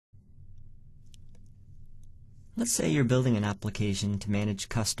Let's say you're building an application to manage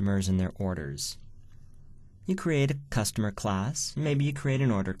customers and their orders. You create a customer class, maybe you create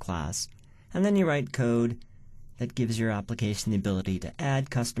an order class, and then you write code that gives your application the ability to add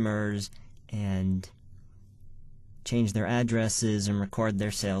customers and change their addresses and record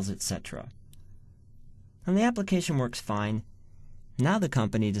their sales, etc. And the application works fine. Now the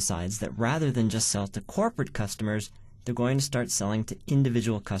company decides that rather than just sell to corporate customers, they're going to start selling to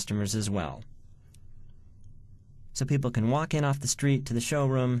individual customers as well. So people can walk in off the street to the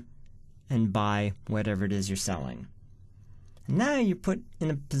showroom and buy whatever it is you're selling. And now you're put in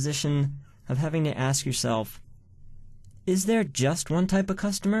a position of having to ask yourself, is there just one type of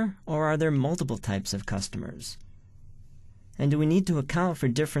customer, or are there multiple types of customers? And do we need to account for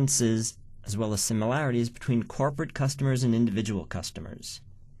differences as well as similarities between corporate customers and individual customers?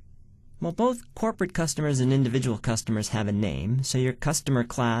 Well, both corporate customers and individual customers have a name, so your customer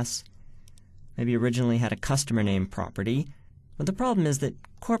class maybe originally had a customer name property, but the problem is that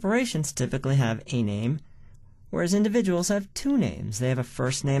corporations typically have a name, whereas individuals have two names. They have a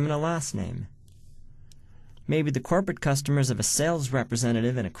first name and a last name. Maybe the corporate customers have a sales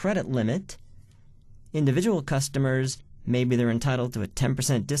representative and a credit limit. Individual customers, maybe they're entitled to a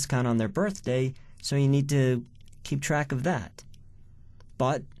 10% discount on their birthday, so you need to keep track of that.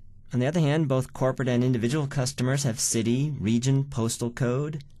 But, on the other hand, both corporate and individual customers have city, region, postal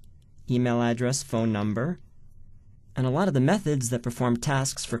code, email address, phone number, and a lot of the methods that perform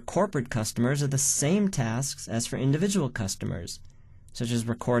tasks for corporate customers are the same tasks as for individual customers, such as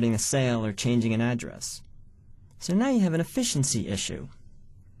recording a sale or changing an address. So now you have an efficiency issue.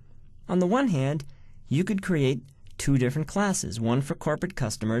 On the one hand, you could create two different classes, one for corporate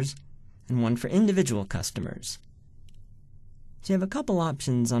customers and one for individual customers. So you have a couple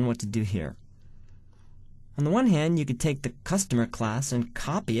options on what to do here. On the one hand, you could take the customer class and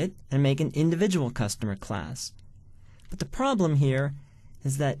copy it and make an individual customer class. But the problem here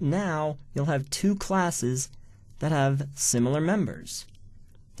is that now you'll have two classes that have similar members.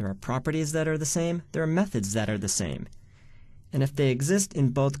 There are properties that are the same, there are methods that are the same. And if they exist in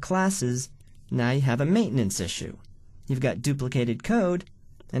both classes, now you have a maintenance issue. You've got duplicated code,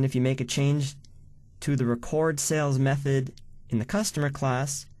 and if you make a change to the record sales method in the customer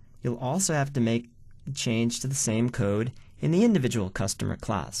class, you'll also have to make a change to the same code in the individual customer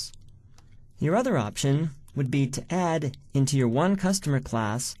class. Your other option would be to add into your one customer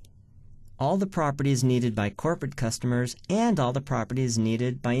class all the properties needed by corporate customers and all the properties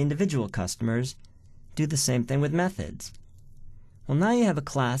needed by individual customers. Do the same thing with methods. Well, now you have a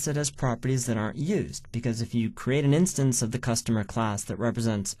class that has properties that aren't used, because if you create an instance of the customer class that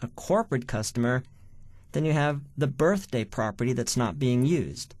represents a corporate customer, then you have the birthday property that's not being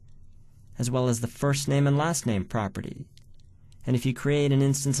used, as well as the first name and last name property. And if you create an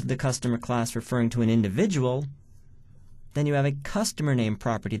instance of the customer class referring to an individual, then you have a customer name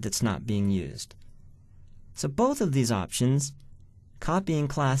property that's not being used. So both of these options, copying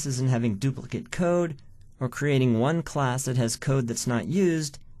classes and having duplicate code, or creating one class that has code that's not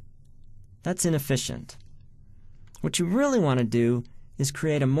used, that's inefficient. What you really want to do is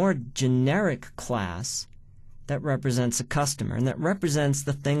create a more generic class that represents a customer and that represents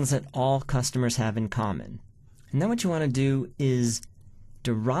the things that all customers have in common. And then what you want to do is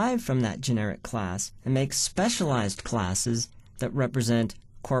derive from that generic class and make specialized classes that represent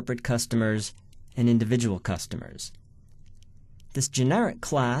corporate customers and individual customers. This generic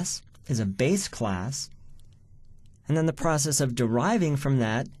class is a base class, and then the process of deriving from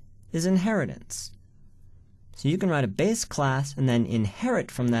that is inheritance. So you can write a base class and then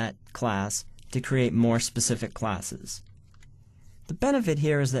inherit from that class to create more specific classes. The benefit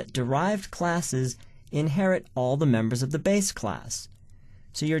here is that derived classes inherit all the members of the base class.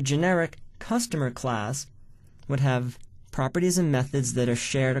 So your generic customer class would have properties and methods that are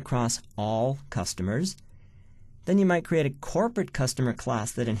shared across all customers. Then you might create a corporate customer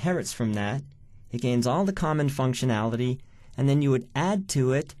class that inherits from that. It gains all the common functionality, and then you would add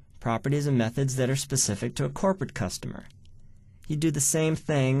to it properties and methods that are specific to a corporate customer. You do the same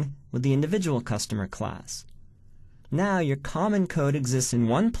thing with the individual customer class. Now your common code exists in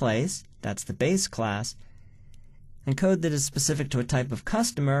one place, that's the base class, and code that is specific to a type of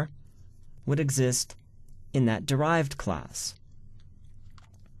customer would exist in that derived class.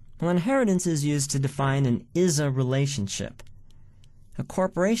 Well, inheritance is used to define an is-a relationship. A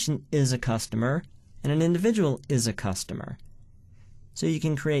corporation is a customer, and an individual is a customer. So you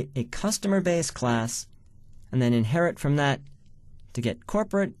can create a customer base class, and then inherit from that to get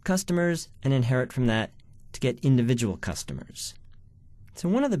corporate customers, and inherit from that to get individual customers. So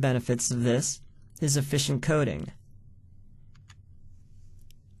one of the benefits of this is efficient coding.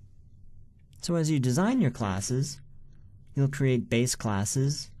 So as you design your classes, you'll create base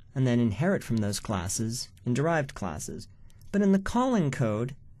classes and then inherit from those classes in derived classes. But in the calling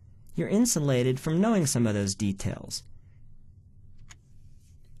code, you're insulated from knowing some of those details.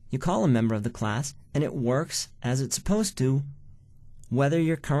 You call a member of the class, and it works as it's supposed to, whether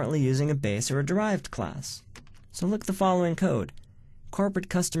you're currently using a base or a derived class. So look at the following code. Corporate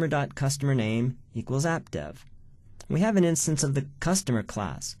customer.customerName equals appdev. We have an instance of the customer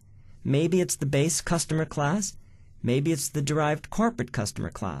class. Maybe it's the base customer class, maybe it's the derived corporate customer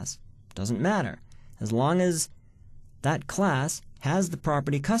class. Doesn't matter. As long as that class has the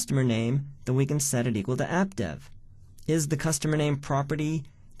property customer name, then we can set it equal to appdev. Is the customer name property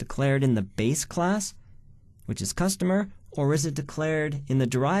declared in the base class, which is customer, or is it declared in the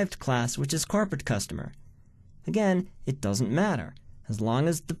derived class, which is corporate customer? Again, it doesn't matter. As long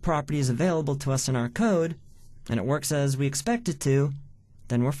as the property is available to us in our code, and it works as we expect it to,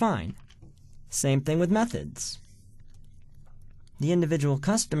 then we're fine. Same thing with methods. The individual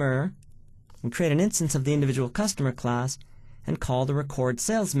customer, we create an instance of the individual customer class and call the record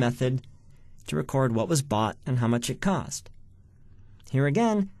sales method to record what was bought and how much it cost. Here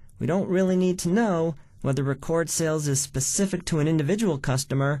again, we don't really need to know whether record sales is specific to an individual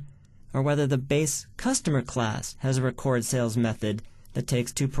customer or whether the base customer class has a record sales method that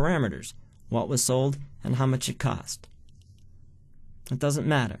takes two parameters, what was sold and how much it cost. It doesn't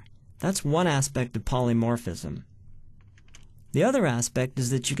matter. That's one aspect of polymorphism. The other aspect is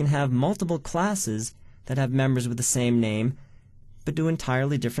that you can have multiple classes that have members with the same name but do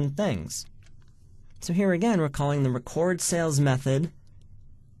entirely different things. So here again, we're calling the record sales method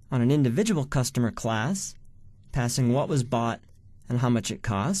on an individual customer class, passing what was bought and how much it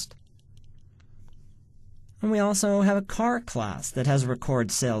cost. And we also have a car class that has a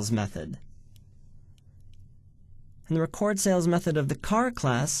record sales method. And the record sales method of the car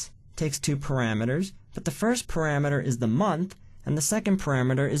class takes two parameters, but the first parameter is the month and the second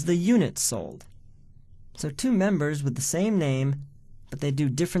parameter is the units sold. So two members with the same name, but they do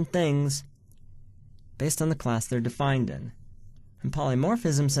different things based on the class they're defined in. And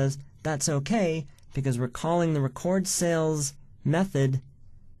polymorphism says that's okay because we're calling the record sales method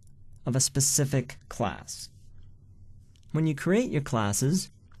of a specific class. When you create your classes,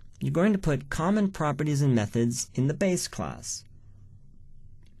 you're going to put common properties and methods in the base class.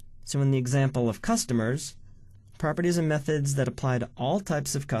 So in the example of customers, properties and methods that apply to all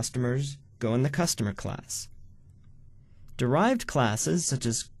types of customers go in the customer class. Derived classes, such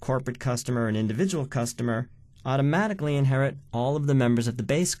as corporate customer and individual customer, automatically inherit all of the members of the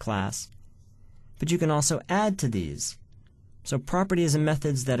base class, but you can also add to these. So properties and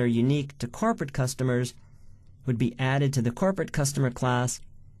methods that are unique to corporate customers would be added to the corporate customer class.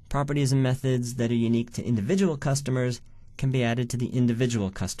 Properties and methods that are unique to individual customers can be added to the individual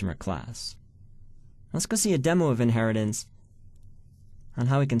customer class. Let's go see a demo of inheritance on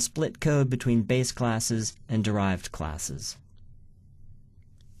how we can split code between base classes and derived classes.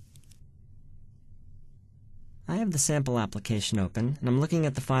 I have the sample application open, and I'm looking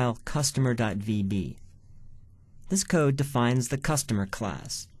at the file customer.vb. This code defines the customer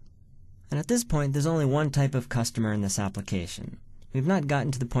class. And at this point, there's only one type of customer in this application. We've not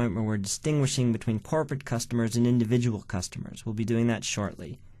gotten to the point where we're distinguishing between corporate customers and individual customers. We'll be doing that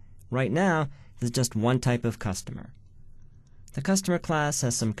shortly. Right now, there's just one type of customer. The customer class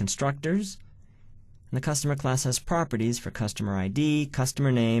has some constructors, and the customer class has properties for customer ID,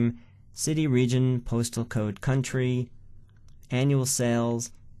 customer name, city, region, postal code, country, annual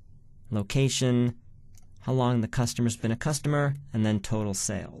sales, location, how long the customer's been a customer, and then total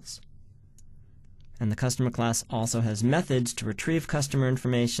sales. And the customer class also has methods to retrieve customer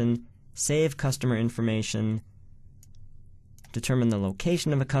information, save customer information, determine the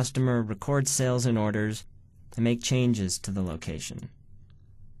location of a customer, record sales and orders, and make changes to the location.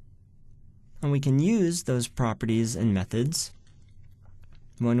 And we can use those properties and methods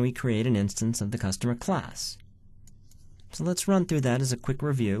when we create an instance of the customer class. So let's run through that as a quick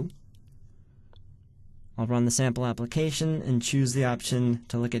review. I'll run the sample application and choose the option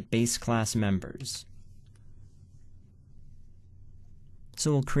to look at base class members.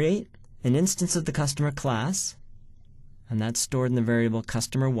 So we'll create an instance of the customer class, and that's stored in the variable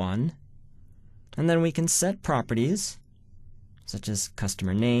customer1. And then we can set properties, such as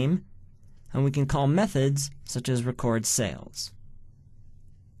customer name, and we can call methods, such as record sales.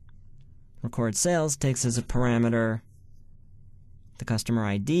 Record sales takes as a parameter the customer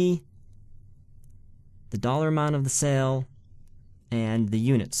ID, the dollar amount of the sale, and the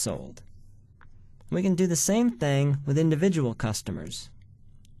units sold. We can do the same thing with individual customers.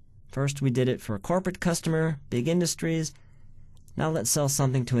 First, we did it for a corporate customer, big industries. Now let's sell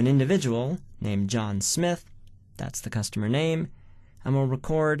something to an individual named John Smith. That's the customer name. And we'll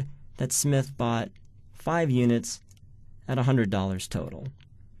record that Smith bought 5 units at $100 total.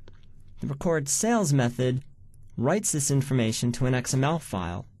 The record sales method writes this information to an XML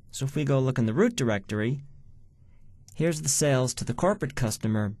file. So if we go look in the root directory, here's the sales to the corporate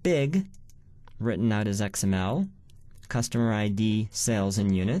customer, Big, written out as XML, customer ID, sales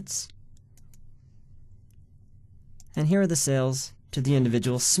in units. And here are the sales to the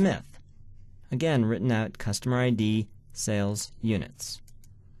individual Smith, again written out customer ID, sales, units.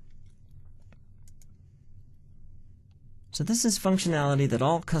 So this is functionality that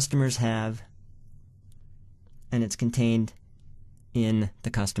all customers have, and it's contained in the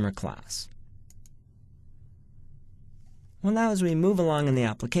customer class. Well, now as we move along in the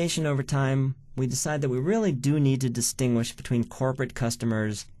application over time, we decide that we really do need to distinguish between corporate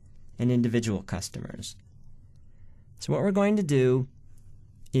customers and individual customers. So what we're going to do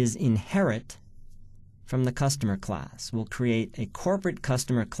is inherit from the customer class. We'll create a corporate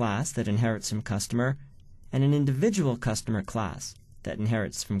customer class that inherits from customer and an individual customer class that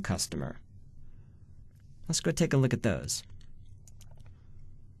inherits from customer. Let's go take a look at those.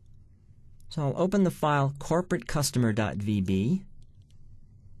 So I'll open the file corporatecustomer.vb,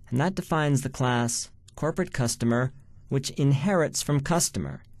 and that defines the class corporate customer, which inherits from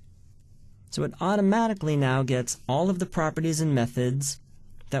customer. So it automatically now gets all of the properties and methods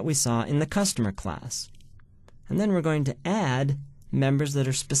that we saw in the customer class. And then we're going to add members that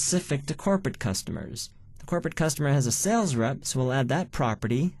are specific to corporate customers. The corporate customer has a sales rep, so we'll add that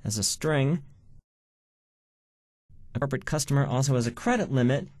property as a string. A corporate customer also has a credit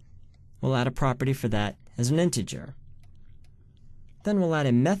limit. We'll add a property for that as an integer. Then we'll add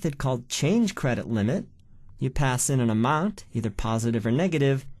a method called changeCreditLimit. You pass in an amount, either positive or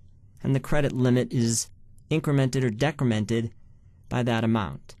negative, and the credit limit is incremented or decremented by that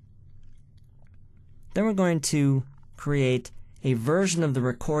amount. Then we're going to create a version of the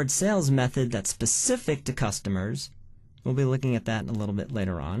record sales method that's specific to customers. We'll be looking at that a little bit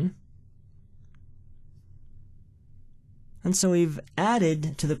later on. And so we've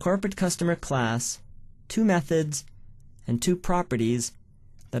added to the corporate customer class 2 methods and 2 properties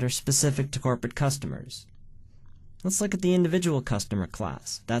that are specific to corporate customers. Let's look at the individual customer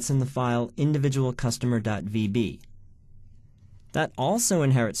class. That's in the file individualcustomer.vb. That also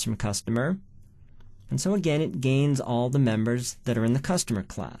inherits from customer, and so again it gains all the members that are in the customer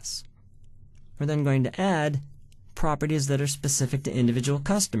class. We're then going to add properties that are specific to individual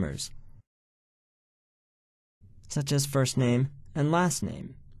customers, such as first name and last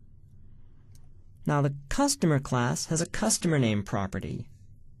name. Now the customer class has a customer name property,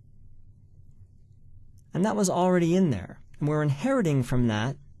 and that was already in there, and we're inheriting from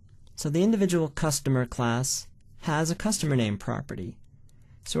that, so the individual customer class has a customer name property.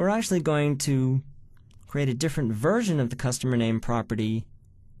 So we're actually going to create a different version of the customer name property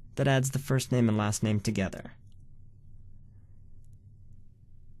that adds the first name and last name together.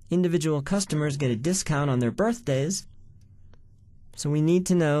 Individual customers get a discount on their birthdays, so we need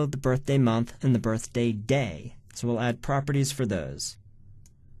to know the birthday month and the birthday day. So we'll add properties for those.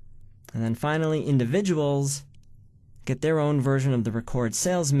 And then finally, individuals get their own version of the record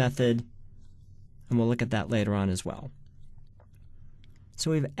sales method, and we'll look at that later on as well.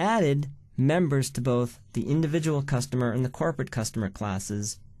 So we've added members to both the individual customer and the corporate customer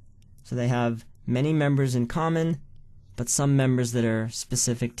classes, so they have many members in common, but some members that are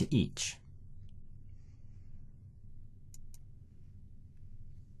specific to each.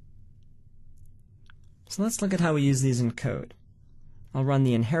 So let's look at how we use these in code. I'll run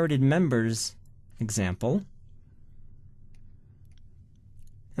the inherited members example,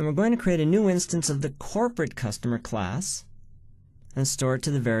 and we're going to create a new instance of the corporate customer class and store it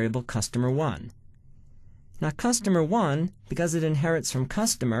to the variable customer1. Now customer1, because it inherits from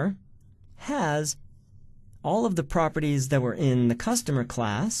customer, has all of the properties that were in the customer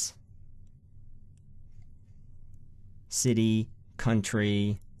class: city,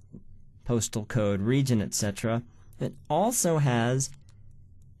 country, postal code, region, etc. It also has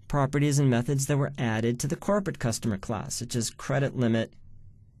properties and methods that were added to the corporate customer class, such as credit limit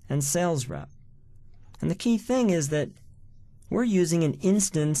and sales rep. And the key thing is that we're using an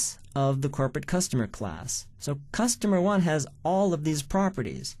instance of the corporate customer class. So customer1 has all of these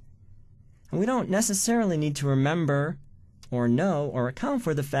properties. And we don't necessarily need to remember or know or account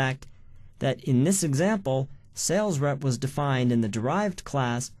for the fact that in this example, sales rep was defined in the derived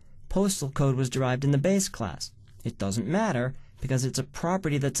class, postal code was derived in the base class. It doesn't matter because it's a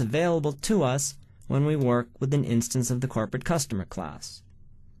property that's available to us when we work with an instance of the corporate customer class.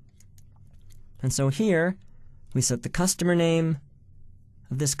 And so here, We set the customer name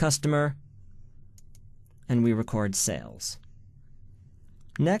of this customer, and we record sales.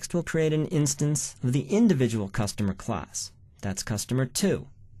 Next, we'll create an instance of the individual customer class. That's customer 2.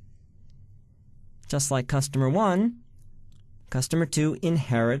 Just like customer 1, customer 2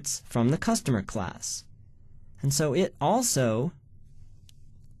 inherits from the customer class. And so it also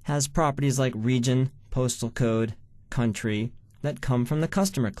has properties like region, postal code, country that come from the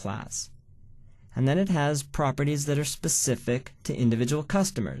customer class. And then it has properties that are specific to individual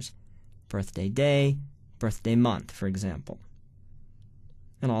customers. Birthday day, birthday month, for example.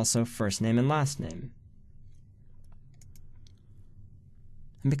 And also first name and last name.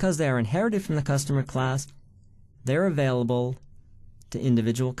 And because they are inherited from the customer class, they're available to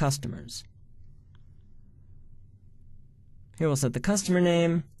individual customers. Here we'll set the customer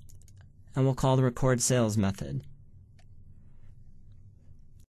name, and we'll call the record sales method.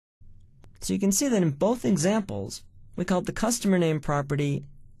 So you can see that in both examples, we called the customer name property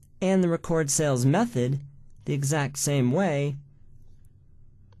and the record sales method the exact same way.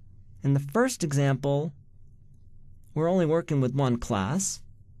 In the first example, we're only working with one class.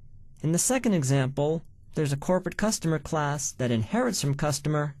 In the second example, there's a corporate customer class that inherits from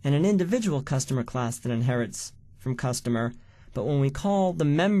customer and an individual customer class that inherits from customer. But when we call the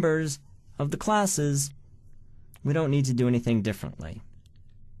members of the classes, we don't need to do anything differently.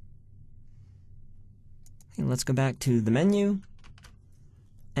 Okay, let's go back to the menu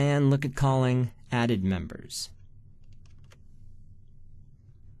and look at calling added members.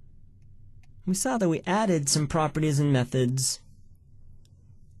 We saw that we added some properties and methods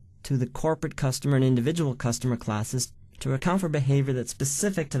to the corporate customer and individual customer classes to account for behavior that's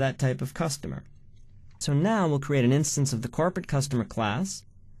specific to that type of customer. So now we'll create an instance of the corporate customer class.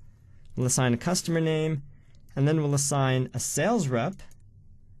 We'll assign a customer name, and then we'll assign a sales rep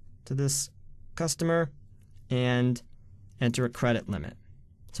to this customer and enter a credit limit.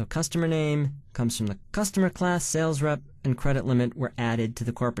 So customer name comes from the customer class, sales rep, and credit limit were added to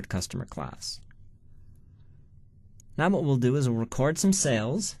the corporate customer class. Now what we'll do is we'll record some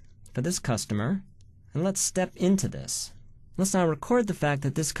sales for this customer, and let's step into this. Let's now record the fact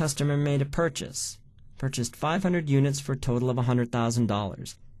that this customer made a purchased 500 units for a total of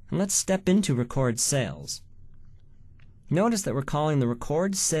 $100,000. And let's step into record sales. Notice that we're calling the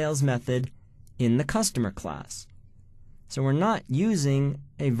record sales method in the customer class. So we're not using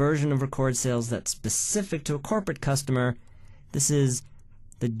a version of record sales that's specific to a corporate customer. This is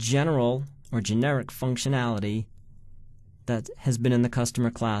the general or generic functionality that has been in the customer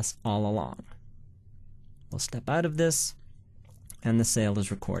class all along. We'll step out of this, and the sale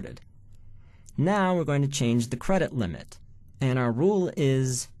is recorded. Now we're going to change the credit limit. And our rule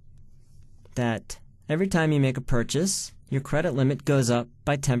is that every time you make a purchase, your credit limit goes up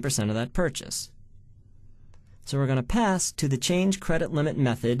by 10% of that purchase. So we're going to pass to the change credit limit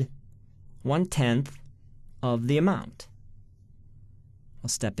method 1/10 of the amount. We'll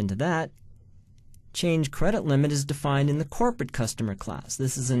step into that. Change credit limit is defined in the corporate customer class.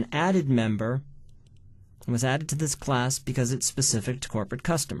 This is an added member and was added to this class because it's specific to corporate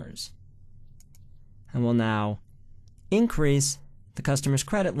customers. And we'll now increase the customer's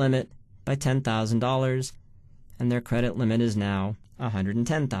credit limit by $10,000, and their credit limit is now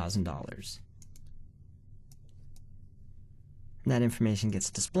 $110,000. That information gets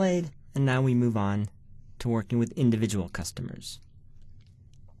displayed, and now we move on to working with individual customers.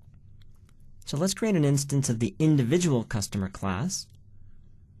 So let's create an instance of the individual customer class,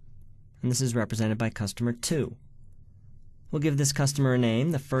 and this is represented by customer 2. We'll give this customer a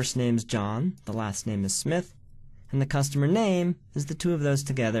name. The first name is John, the last name is Smith, and the customer name is the two of those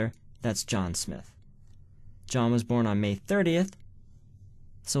together. That's John Smith. John was born on May 30th,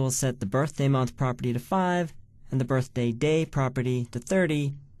 so we'll set the birthday month property to 5 and the birthday day property to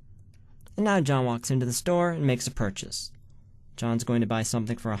 30. And now John walks into the store and makes a purchase. John's going to buy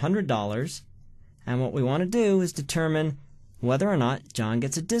something for $100, and what we want to do is determine whether or not John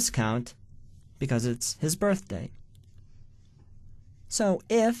gets a discount because it's his birthday. So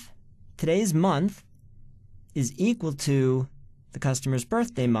if today's month is equal to the customer's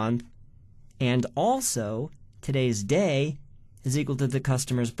birthday month, and also today's day is equal to the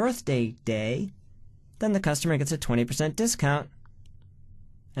customer's birthday day, then the customer gets a 20% discount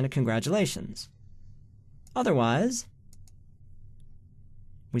and a congratulations. Otherwise,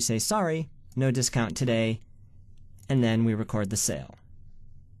 we say sorry, no discount today, and then we record the sale.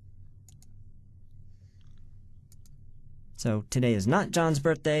 So today is not John's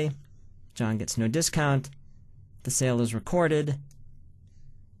birthday. John gets no discount. The sale is recorded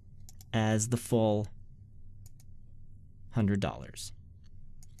as the full $100.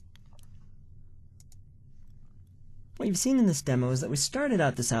 What you've seen in this demo is that we started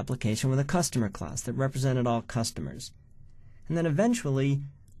out this application with a customer class that represented all customers. And then eventually,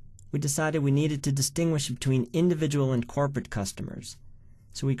 we decided we needed to distinguish between individual and corporate customers.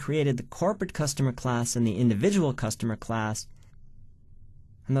 So we created the corporate customer class and the individual customer class,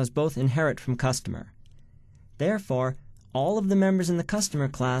 and those both inherit from customer. Therefore, all of the members in the customer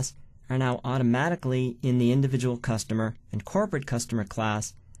class are now automatically in the individual customer and corporate customer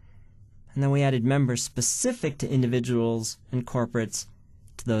class, and then we added members specific to individuals and corporates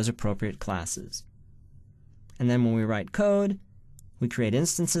to those appropriate classes. And then when we write code, we create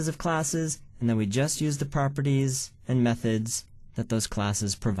instances of classes, and then we just use the properties and methods that those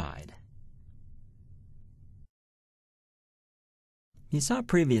classes provide. You saw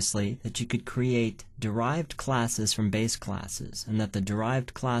previously that you could create derived classes from base classes, and that the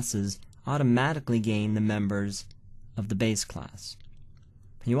derived classes automatically gain the members of the base class.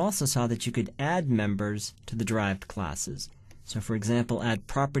 You also saw that you could add members to the derived classes. So for example, add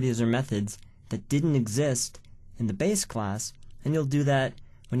properties or methods that didn't exist in the base class, and you'll do that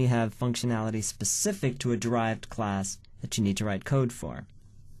when you have functionality specific to a derived class that you need to write code for.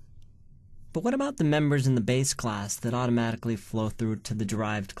 But what about the members in the base class that automatically flow through to the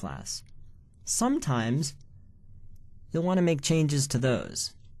derived class? Sometimes you'll want to make changes to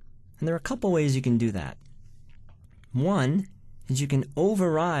those. And there are a couple ways you can do that. One is you can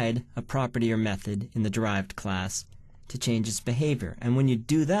override a property or method in the derived class to change its behavior. And when you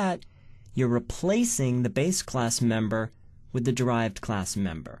do that, you're replacing the base class member with the derived class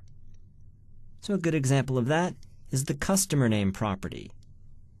member. So a good example of that is the customer name property.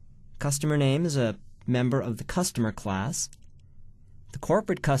 Customer name is a member of the customer class. The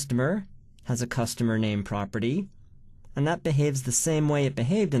corporate customer has a customer name property, and that behaves the same way it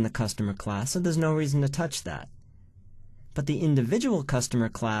behaved in the customer class, so there's no reason to touch that. But the individual customer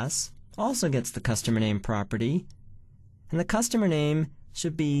class also gets the customer name property, and the customer name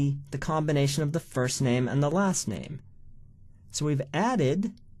should be the combination of the first name and the last name. So we've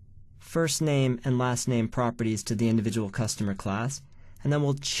added first name and last name properties to the individual customer class, and then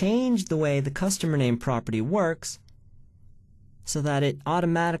we'll change the way the customer name property works so that it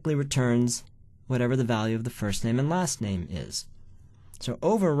automatically returns whatever the value of the first name and last name is. So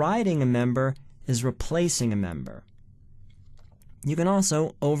overriding a member is replacing a member. You can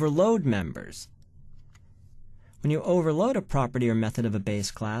also overload members. When you overload a property or method of a base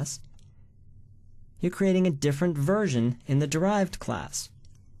class, you're creating a different version in the derived class.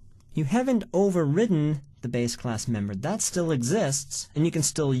 You haven't overridden the base class member. That still exists, and you can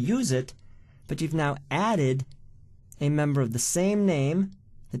still use it, but you've now added a member of the same name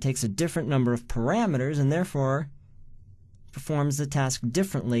that takes a different number of parameters and therefore performs the task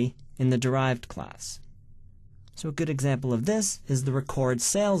differently in the derived class. So a good example of this is the record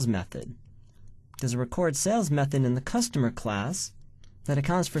sales method. There's a record sales method in the customer class that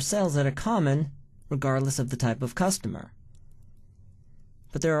accounts for sales that are common regardless of the type of customer.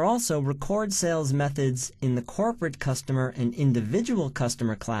 But there are also record sales methods in the corporate customer and individual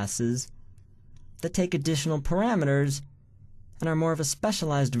customer classes that take additional parameters and are more of a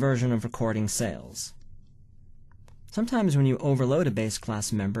specialized version of recording sales. Sometimes when you overload a base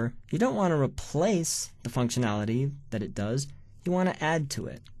class member, you don't want to replace the functionality that it does, you want to add to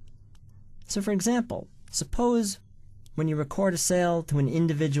it. So for example, suppose when you record a sale to an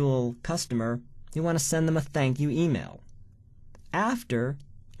individual customer, you want to send them a thank you email after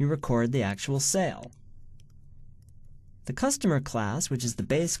you record the actual sale. The customer class, which is the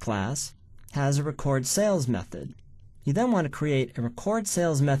base class, has a record sales method. You then want to create a record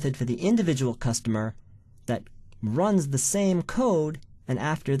sales method for the individual customer that runs the same code, and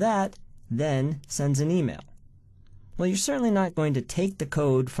after that, then sends an email. Well, you're certainly not going to take the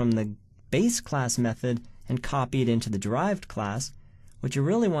code from the base class method and copy it into the derived class. What you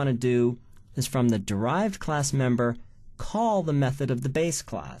really want to do is from the derived class member, call the method of the base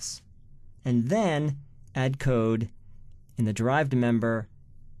class, and then add code in the derived member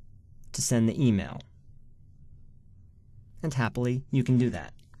to send the email. And happily, you can do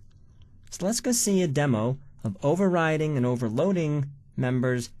that. So let's go see a demo of overriding and overloading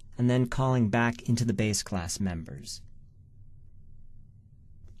members and then calling back into the base class members.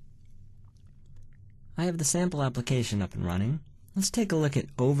 I have the sample application up and running. Let's take a look at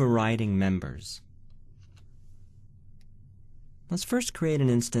overriding members. Let's first create an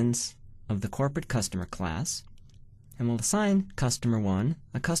instance of the corporate customer class, and we'll assign customer1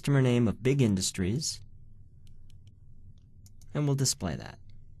 a customer name of Big Industries, and we'll display that.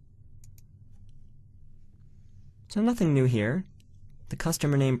 So nothing new here. The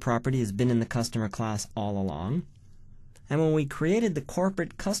customer name property has been in the customer class all along. And when we created the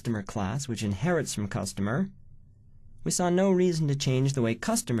corporate customer class, which inherits from customer, we saw no reason to change the way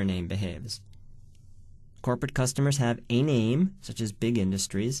customer name behaves. Corporate customers have a name, such as big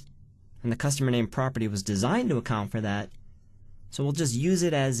industries, and the customer name property was designed to account for that, so we'll just use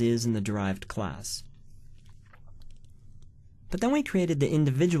it as is in the derived class. But then we created the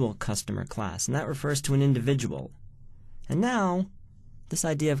individual customer class, and that refers to an individual. And now, this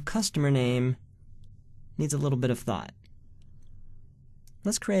idea of customer name needs a little bit of thought.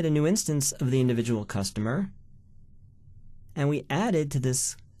 Let's create a new instance of the individual customer, and we added to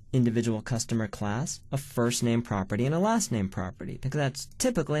this individual customer class a first name property and a last name property, because that's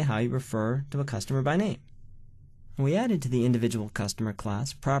typically how you refer to a customer by name. And we added to the individual customer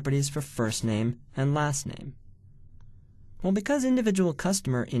class properties for first name and last name. Well, because individual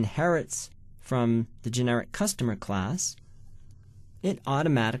customer inherits from the generic customer class, it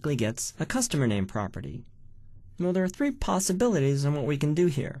automatically gets a customer name property. Well, there are three possibilities on what we can do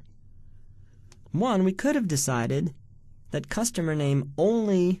here. One, we could have decided that customer name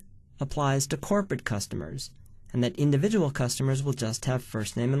only applies to corporate customers, and that individual customers will just have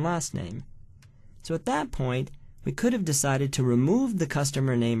first name and last name. So at that point, we could have decided to remove the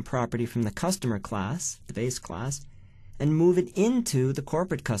customer name property from the customer class, the base class, and move it into the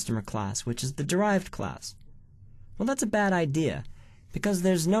corporate customer class, which is the derived class. Well, that's a bad idea, because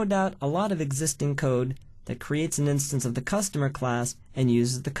there's no doubt a lot of existing code that creates an instance of the customer class and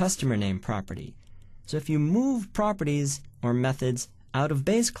uses the customer name property. So if you move properties or methods out of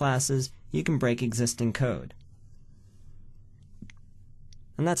base classes, you can break existing code.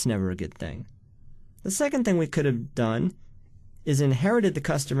 And that's never a good thing. The second thing we could have done is inherited the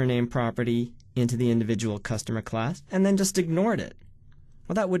customer name property into the individual customer class and then just ignored it.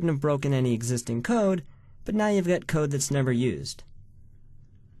 Well, that wouldn't have broken any existing code, but now you've got code that's never used.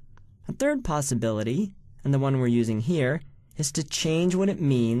 A third possibility, and the one we're using here, is to change what it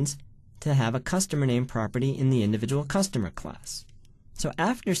means to have a customer name property in the individual customer class. So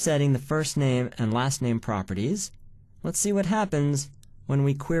after setting the first name and last name properties, let's see what happens when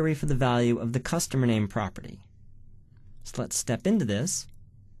we query for the value of the customer name property. So let's step into this,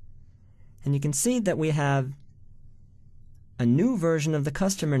 and you can see that we have a new version of the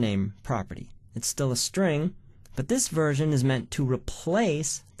customer name property. It's still a string, but this version is meant to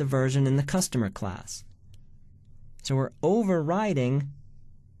replace the version in the customer class. So we're overriding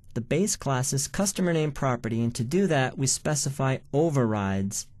the base class's customer name property, and to do that we specify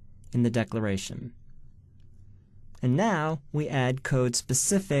overrides in the declaration. And now we add code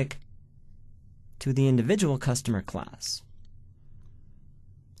specific to the individual customer class.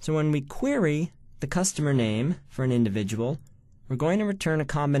 So when we query the customer name for an individual, we're going to return a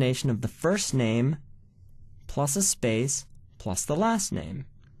combination of the first name plus a space plus the last name.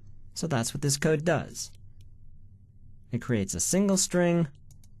 So that's what this code does. It creates a single string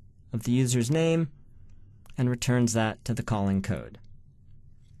of the user's name and returns that to the calling code.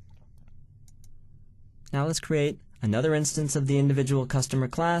 Now let's create another instance of the individual customer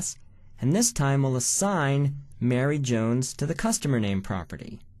class, and this time we'll assign Mary Jones to the customer name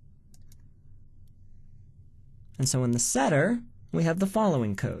property. And so in the setter, we have the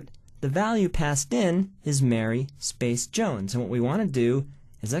following code. The value passed in is Mary space Jones, and what we want to do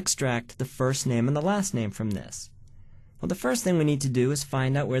is extract the first name and the last name from this. Well, the first thing we need to do is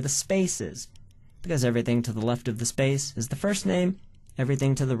find out where the space is, because everything to the left of the space is the first name,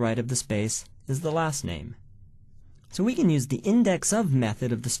 everything to the right of the space is the last name. So we can use the indexOf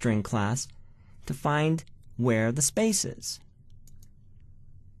method of the string class to find where the space is.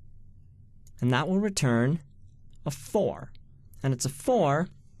 And that will return a 4. And it's a 4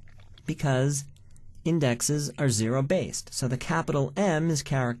 because indexes are 0-based. So the capital M is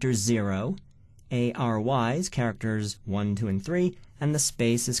character 0, ARY is characters 1, 2, and 3, and the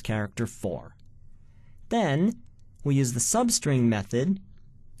space is character 4. Then we use the substring method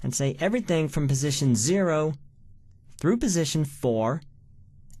and say everything from position 0 through position 4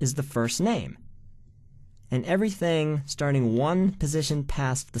 is the first name. And everything starting one position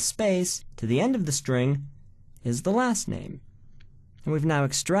past the space to the end of the string is the last name. And we've now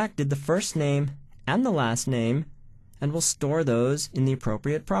extracted the first name and the last name, and we'll store those in the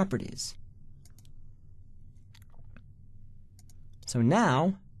appropriate properties. So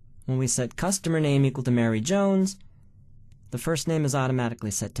now, when we set customer name equal to Mary Jones, the first name is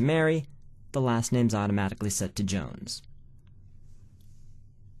automatically set to Mary, the last name is automatically set to Jones.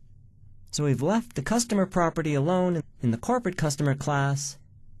 So we've left the customer property alone in the corporate customer class,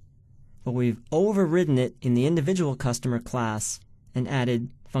 but we've overridden it in the individual customer class and added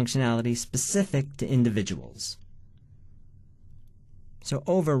functionality specific to individuals. So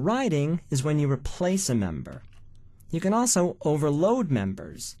overriding is when you replace a member. You can also overload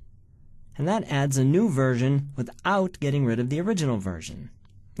members. And that adds a new version without getting rid of the original version.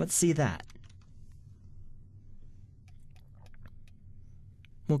 Let's see that.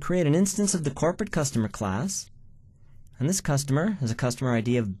 We'll create an instance of the corporate customer class, and this customer has a customer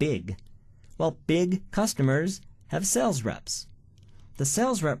ID of Big. Well, big customers have sales reps. The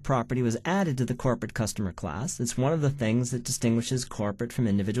sales rep property was added to the corporate customer class. It's one of the things that distinguishes corporate from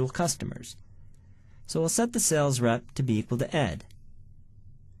individual customers. So we'll set the sales rep to be equal to Ed.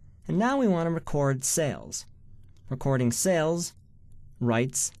 And now we want to record sales. Recording sales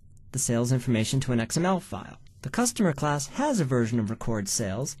writes the sales information to an XML file. The customer class has a version of record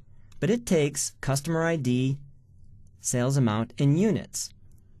sales, but it takes customer ID, sales amount, and units.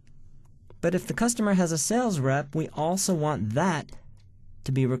 But if the customer has a sales rep, we also want that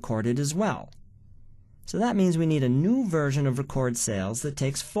to be recorded as well. So that means we need a new version of record sales that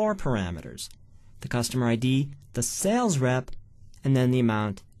takes 4 parameters: the customer ID, the sales rep, and then the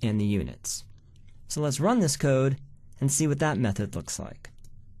amount and the units. So let's run this code and see what that method looks like.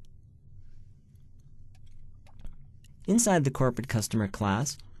 Inside the corporate customer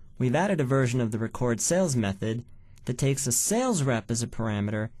class, we've added a version of the record sales method that takes a sales rep as a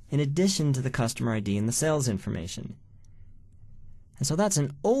parameter in addition to the customer ID and the sales information. And so that's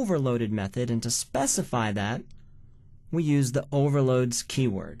an overloaded method, and to specify that, we use the overloads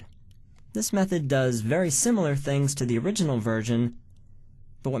keyword. This method does very similar things to the original version,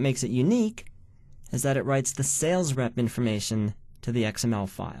 but what makes it unique is that it writes the sales rep information to the XML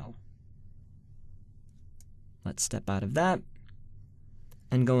file. Let's step out of that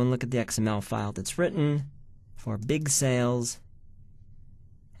and go and look at the XML file that's written for Big Sales,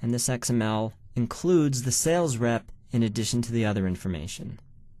 and this XML includes the sales rep in addition to the other information.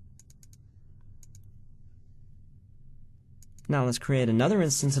 Now let's create another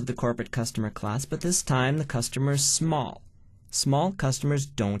instance of the corporate customer class, but this time the customer is small. Small customers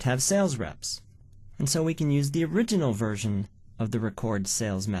don't have sales reps, and so we can use the original version of the record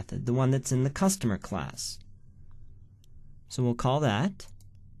sales method, the one that's in the customer class. So we'll call that,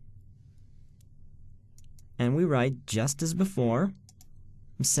 and we write, just as before,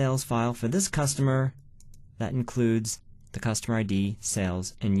 a sales file for this customer that includes the customer ID,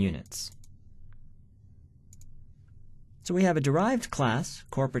 sales, and units. So we have a derived class,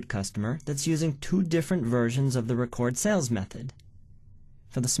 corporate customer, that's using 2 different versions of the record sales method.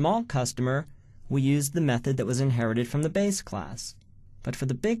 For the small customer, we used the method that was inherited from the base class. But for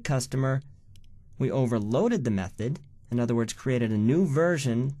the big customer, we overloaded the method, in other words, created a new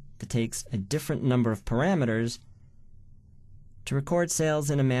version that takes a different number of parameters to record sales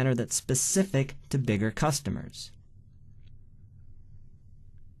in a manner that's specific to bigger customers.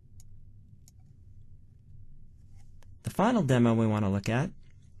 The final demo we want to look at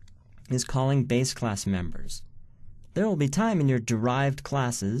is calling base class members. There will be time in your derived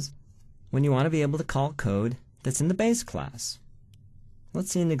classes when you want to be able to call code that's in the base class.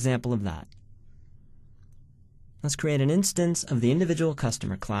 Let's see an example of that. Let's create an instance of the individual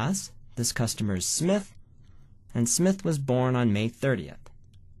customer class. This customer is Smith, and Smith was born on May 30th.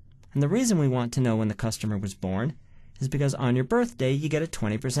 And the reason we want to know when the customer was born is because on your birthday you get a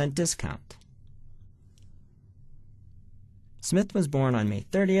 20% discount. Smith was born on May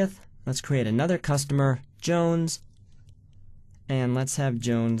 30th. Let's create another customer, Jones, and let's have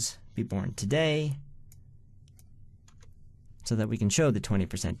Jones be born today so that we can show the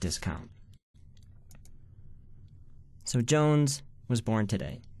 20% discount. So Jones was born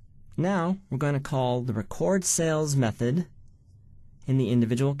today. Now we're going to call the record sales method in the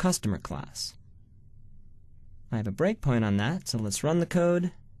individual customer class. I have a breakpoint on that, so let's run the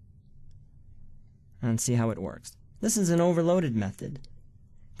code and see how it works. This is an overloaded method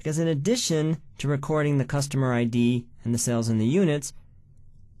because in addition to recording the customer ID and the sales and the units,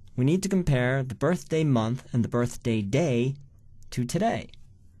 we need to compare the birthday month and the birthday day to today.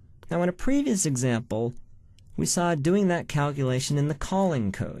 Now in a previous example, we saw doing that calculation in the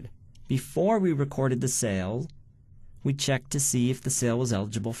calling code. Before we recorded the sale, we checked to see if the sale was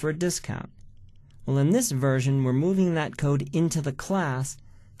eligible for a discount. Well, in this version, we're moving that code into the class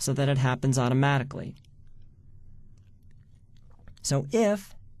so that it happens automatically. So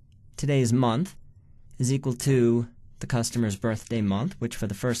if today's month is equal to the customer's birthday month, which for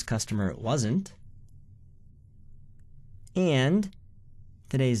the first customer it wasn't, and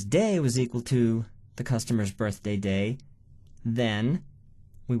today's day was equal to the customer's birthday day, then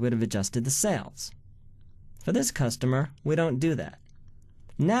we would have adjusted the sales. For this customer, we don't do that.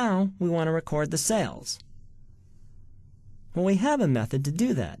 Now we want to record the sales. Well, we have a method to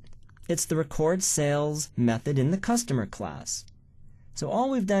do that. It's the record sales method in the customer class. So all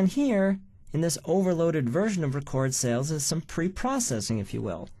we've done here in this overloaded version of record sales is some pre-processing, if you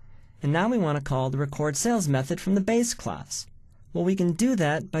will. And now we want to call the recordSales method from the base class. Well, we can do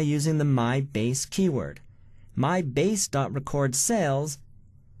that by using the myBase keyword. MyBase.recordSales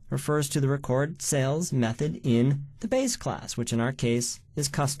refers to the recordSales method in the base class, which in our case is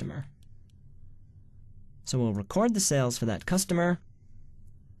customer. So we'll record the sales for that customer,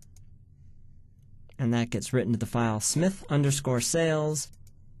 and that gets written to the file Smith_sales,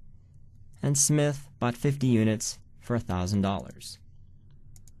 and Smith bought 50 units for $1,000.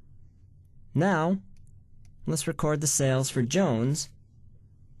 Now, let's record the sales for Jones,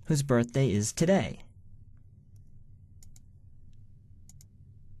 whose birthday is today.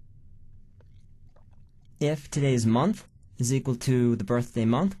 If today's month is equal to the birthday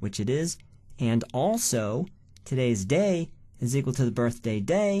month, which it is, and also today's day is equal to the birthday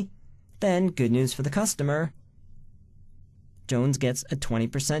day, then good news for the customer, Jones gets a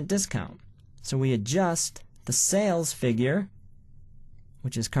 20% discount. So we adjust the sales figure,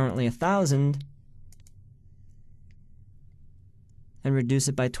 which is currently 1,000, and reduce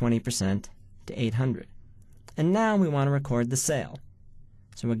it by 20% to 800. And now we want to record the sale.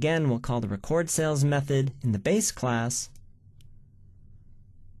 So again, we'll call the recordSales method in the base class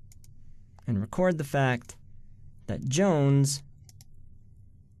and record the fact that Jones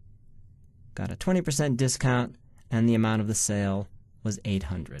got a 20% discount and the amount of the sale was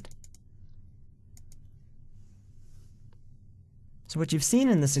 800. So what you've seen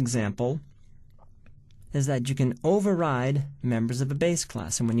in this example is that you can override members of a base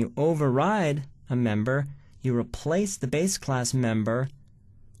class. And when you override a member, you replace the base class member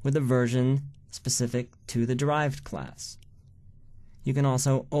with a version specific to the derived class. You can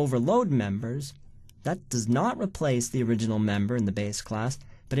also overload members. That does not replace the original member in the base class,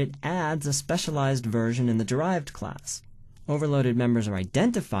 but it adds a specialized version in the derived class. Overloaded members are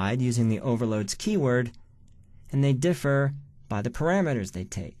identified using the overloads keyword, and they differ by the parameters they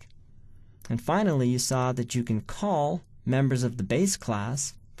take. And finally, you saw that you can call members of the base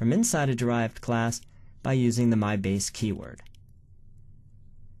class from inside a derived class by using the myBase keyword.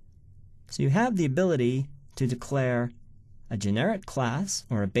 So you have the ability to declare a generic class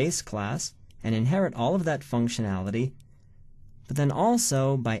or a base class and inherit all of that functionality, but then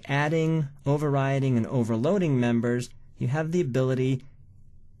also by adding, overriding, and overloading members, you have the ability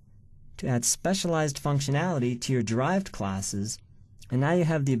to add specialized functionality to your derived classes, and now you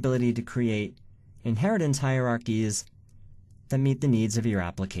have the ability to create inheritance hierarchies that meet the needs of your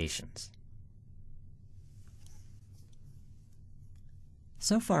applications.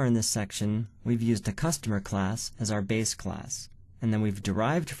 So far in this section, we've used a customer class as our base class, and then we've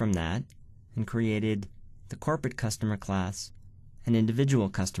derived from that and created the corporate customer class and individual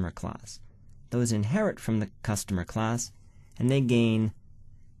customer class. Those inherit from the customer class, and they gain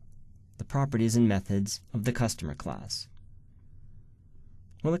the properties and methods of the customer class.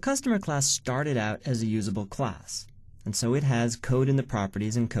 Well, the customer class started out as a usable class, and so it has code in the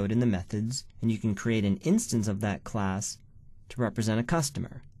properties and code in the methods, and you can create an instance of that class to represent a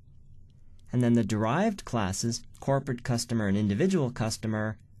customer. And then the derived classes, corporate customer and individual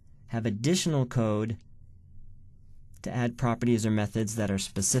customer, have additional code to add properties or methods that are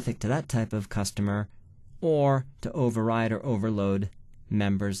specific to that type of customer, or to override or overload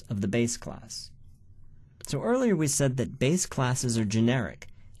members of the base class. So earlier we said that base classes are generic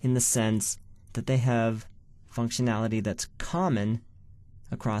in the sense that they have functionality that's common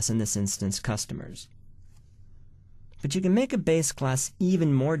across, in this instance, customers. But you can make a base class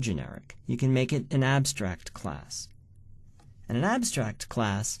even more generic. You can make it an abstract class. And an abstract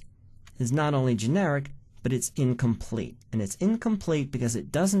class is not only generic, but it's incomplete. And it's incomplete because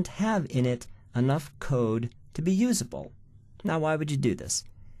it doesn't have in it enough code to be usable. Now, why would you do this?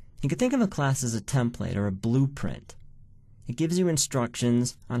 You could think of a class as a template or a blueprint. It gives you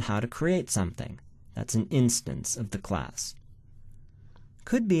instructions on how to create something. That's an instance of the class.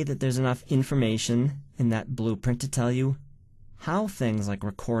 Could be that there's enough information in that blueprint to tell you how things like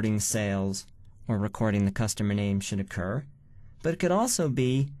recording sales or recording the customer name should occur, but it could also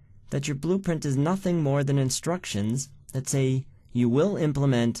be that your blueprint is nothing more than instructions that say you will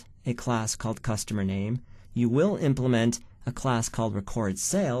implement a class called customer name, you will implement a class called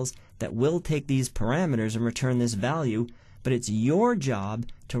recordSales that will take these parameters and return this value, but it's your job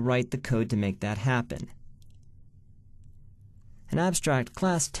to write the code to make that happen. An abstract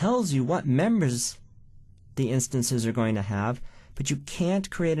class tells you what members the instances are going to have, but you can't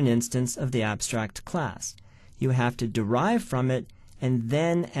create an instance of the abstract class. You have to derive from it and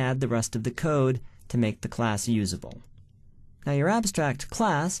then add the rest of the code to make the class usable. Now, your abstract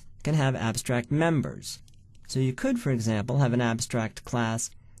class can have abstract members. So you could, for example, have an abstract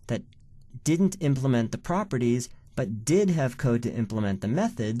class that didn't implement the properties but did have code to implement the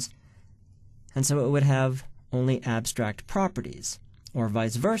methods, and so it would have only abstract properties, or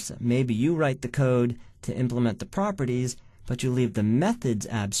vice versa. Maybe you write the code to implement the properties, but you leave the methods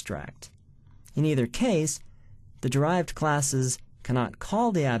abstract. In either case, the derived classes cannot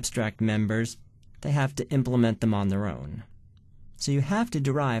call the abstract members, they have to implement them on their own. So you have to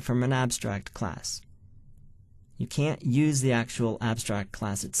derive from an abstract class. You can't use the actual abstract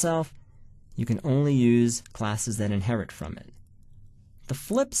class itself, you can only use classes that inherit from it. The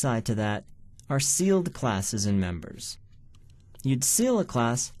flip side to that are sealed classes and members. You'd seal a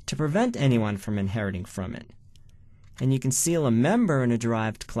class to prevent anyone from inheriting from it. And you can seal a member in a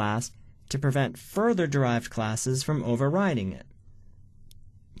derived class to prevent further derived classes from overriding it.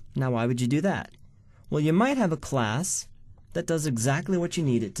 Now, why would you do that? Well, you might have a class that does exactly what you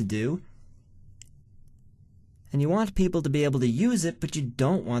need it to do, and you want people to be able to use it, but you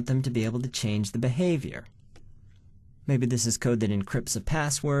don't want them to be able to change the behavior. Maybe this is code that encrypts a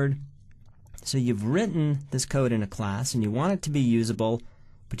password. So you've written this code in a class and you want it to be usable,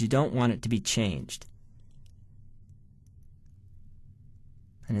 but you don't want it to be changed.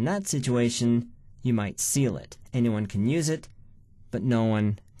 And in that situation, you might seal it. Anyone can use it, but no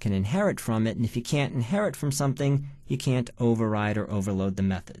one can inherit from it. And if you can't inherit from something, you can't override or overload the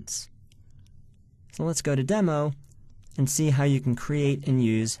methods. So let's go to demo and see how you can create and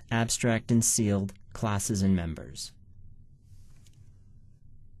use abstract and sealed classes and members.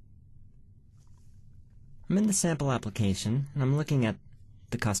 I'm in the sample application, and I'm looking at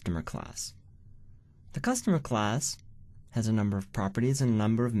the customer class. The customer class has a number of properties and a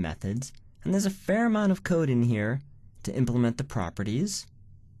number of methods, and there's a fair amount of code in here to implement the properties,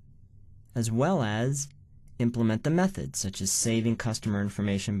 as well as implement the methods, such as saving customer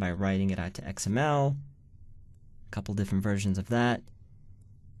information by writing it out to XML, a couple different versions of that,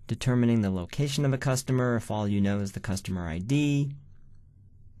 determining the location of a customer if all you know is the customer ID,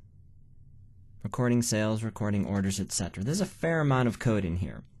 recording sales, recording orders, etc. There's a fair amount of code in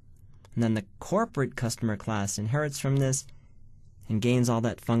here. And then the corporate customer class inherits from this and gains all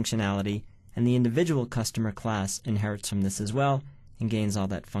that functionality, and the individual customer class inherits from this as well and gains all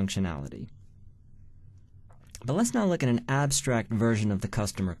that functionality. But let's now look at an abstract version of the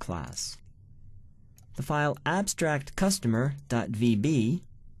customer class. The file abstractcustomer.vb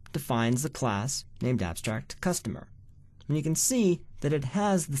defines the class named abstractCustomer. And you can see that it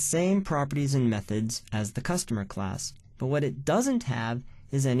has the same properties and methods as the customer class, but what it doesn't have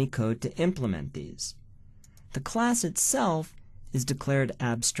is any code to implement these. The class itself is declared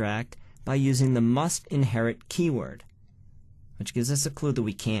abstract by using the mustInherit keyword, which gives us a clue that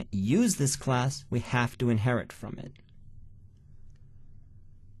we can't use this class, we have to inherit from it.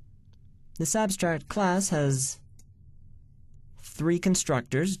 This abstract class has 3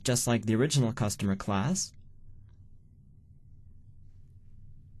 constructors, just like the original customer class.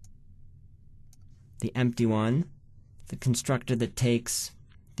 The empty one, the constructor that takes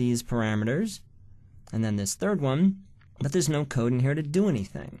these parameters, and then this third one, but there's no code in here to do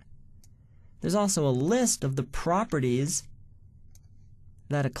anything. There's also a list of the properties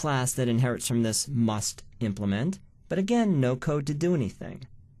that a class that inherits from this must implement, but again, no code to do anything.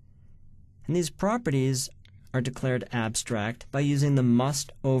 And these properties are declared abstract by using the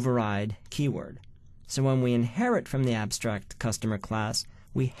must override keyword. So when we inherit from the abstract customer class,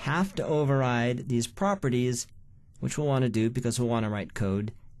 we have to override these properties, which we'll want to do because we'll want to write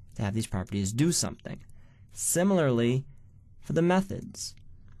code to have these properties do something. Similarly, for the methods.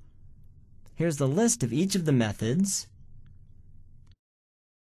 Here's the list of each of the methods.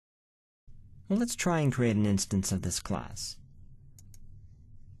 Well, let's try and create an instance of this class.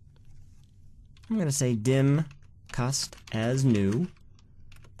 I'm going to say dim cust as new.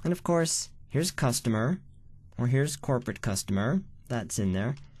 And of course, here's customer, or here's corporate customer. That's in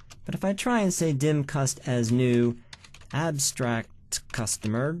there. But if I try and say dim cust as new abstract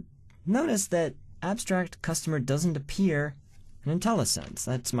customer, notice that abstract customer doesn't appear in IntelliSense.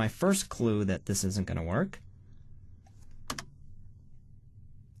 That's my first clue that this isn't going to work.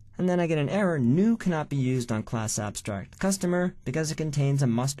 And then I get an error, new cannot be used on class abstract customer because it contains a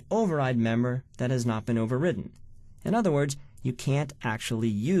must override member that has not been overridden. In other words, you can't actually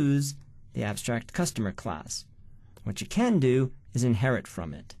use the abstract customer class. What you can do is inherit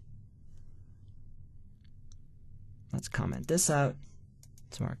from it. Let's comment this out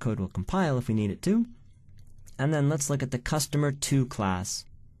so our code will compile if we need it to. And then let's look at the customer2 class,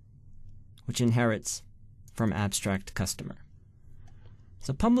 which inherits from abstract customer.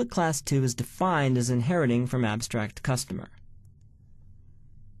 So public class 2 is defined as inheriting from abstract customer.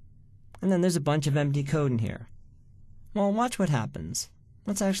 And then there's a bunch of empty code in here. Well, watch what happens.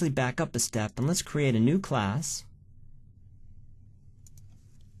 Let's actually back up a step and let's create a new class.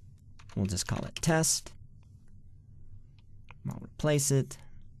 we'll just call it test. I'll replace it.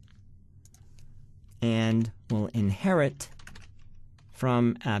 And we'll inherit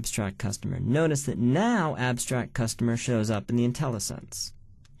from abstract customer. Notice that now abstract customer shows up in the IntelliSense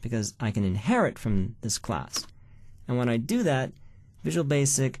because I can inherit from this class. And when I do that, Visual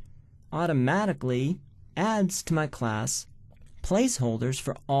Basic automatically adds to my class placeholders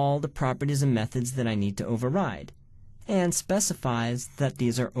for all the properties and methods that I need to override, and specifies that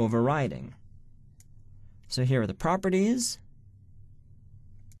these are overriding. So here are the properties.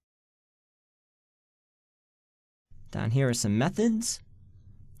 Down here are some methods: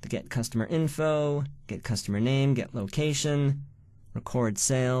 the get customer info, get customer name, get location, record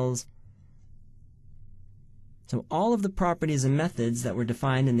sales. So all of the properties and methods that were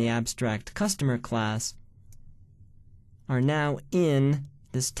defined in the abstract customer class are now in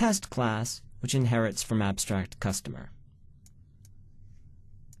this test class, which inherits from abstract customer.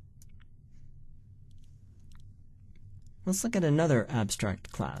 Let's look at another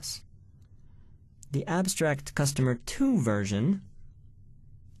abstract class. The abstract customer 2 version,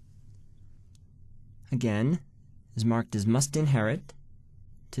 again, is marked as must inherit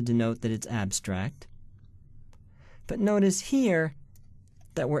to denote that it's abstract. But notice here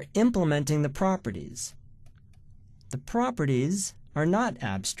that we're implementing the properties. The properties are not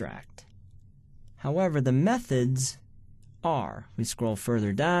abstract. However, the methods are. We scroll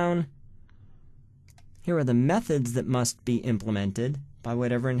further down. Here are the methods that must be implemented by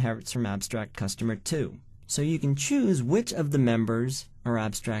whatever inherits from abstract customer 2. So you can choose which of the members are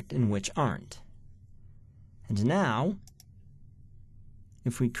abstract and which aren't. And now,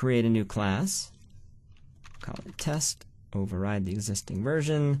 if we create a new class, call it test, override the existing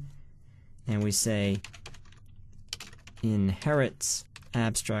version, and we say inherits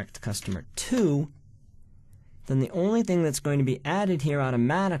abstract customer 2, then the only thing that's going to be added here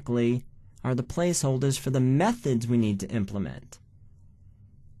automatically are the placeholders for the methods we need to implement.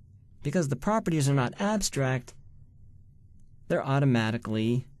 Because the properties are not abstract, they're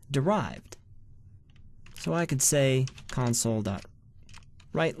automatically derived. So I could say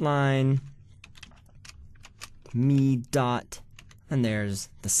console.writeLine me dot, and there's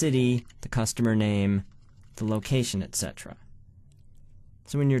the city, the customer name, the location, etc.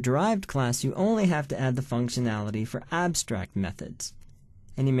 So in your derived class, you only have to add the functionality for abstract methods.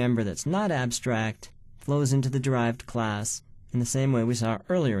 Any member that's not abstract flows into the derived class in the same way we saw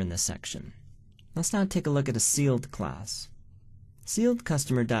earlier in this section. Let's now take a look at a sealed class.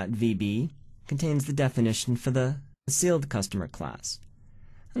 SealedCustomer.vb contains the definition for the sealed customer class.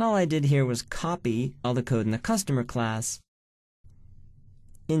 And all I did here was copy all the code in the customer class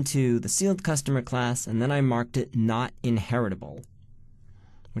into the sealed customer class, and then I marked it not inheritable,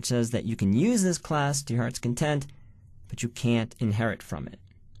 which says that you can use this class to your heart's content, but you can't inherit from it.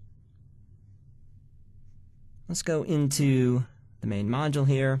 Let's go into the main module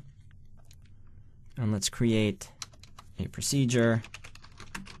here, and let's create a procedure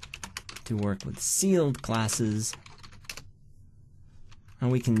to work with sealed classes.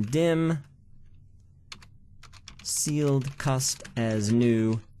 And we can dim sealed cust as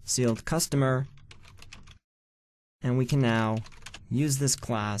new sealed customer, and we can now use this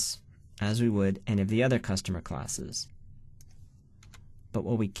class as we would any of the other customer classes. But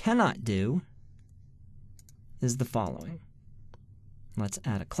what we cannot do is the following. Let's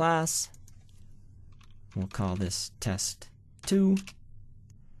add a class. We'll call this test2,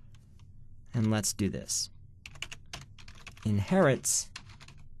 and let's do this. Inherits.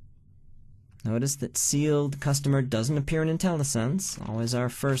 Notice that sealed customer doesn't appear in IntelliSense, always our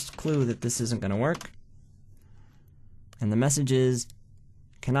first clue that this isn't going to work. And the message is,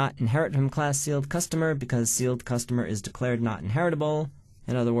 cannot inherit from class sealed customer because sealed customer is declared not inheritable.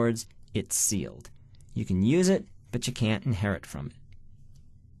 In other words, it's sealed. You can use it, but you can't inherit from it.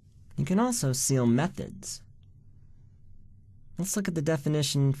 You can also seal methods. Let's look at the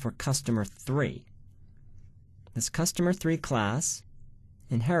definition for customer 3. This customer 3 class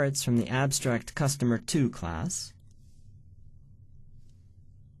inherits from the abstract customer 2 class.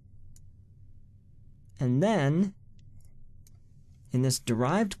 And then, in this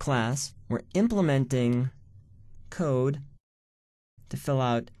derived class, we're implementing code to fill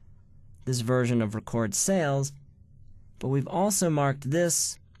out this version of record sales, but we've also marked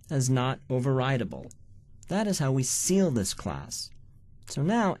this as not overridable. That is how we seal this class. So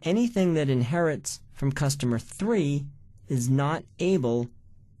now anything that inherits from customer 3 is not able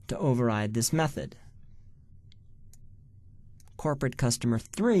to override this method. Corporate customer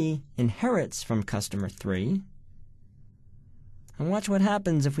 3 inherits from customer 3. And watch what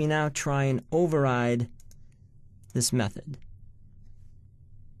happens if we now try and override this method.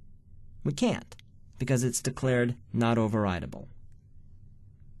 We can't, because it's declared not overridable.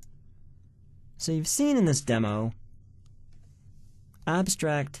 So you've seen in this demo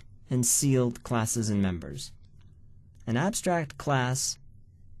abstract and sealed classes and members. An abstract class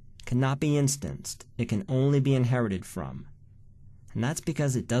cannot be instanced. It can only be inherited from. And that's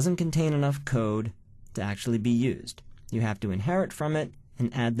because it doesn't contain enough code to actually be used. You have to inherit from it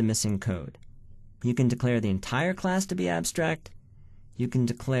and add the missing code. You can declare the entire class to be abstract. You can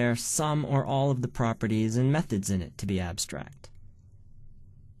declare some or all of the properties and methods in it to be abstract.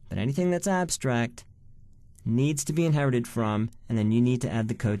 But anything that's abstract needs to be inherited from, and then you need to add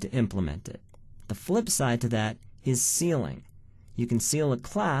the code to implement it. The flip side to that is sealing. You can seal a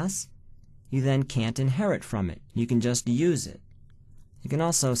class, you then can't inherit from it. You can just use it. You can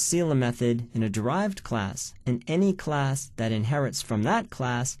also seal a method in a derived class, and any class that inherits from that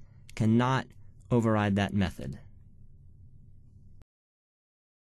class cannot override that method.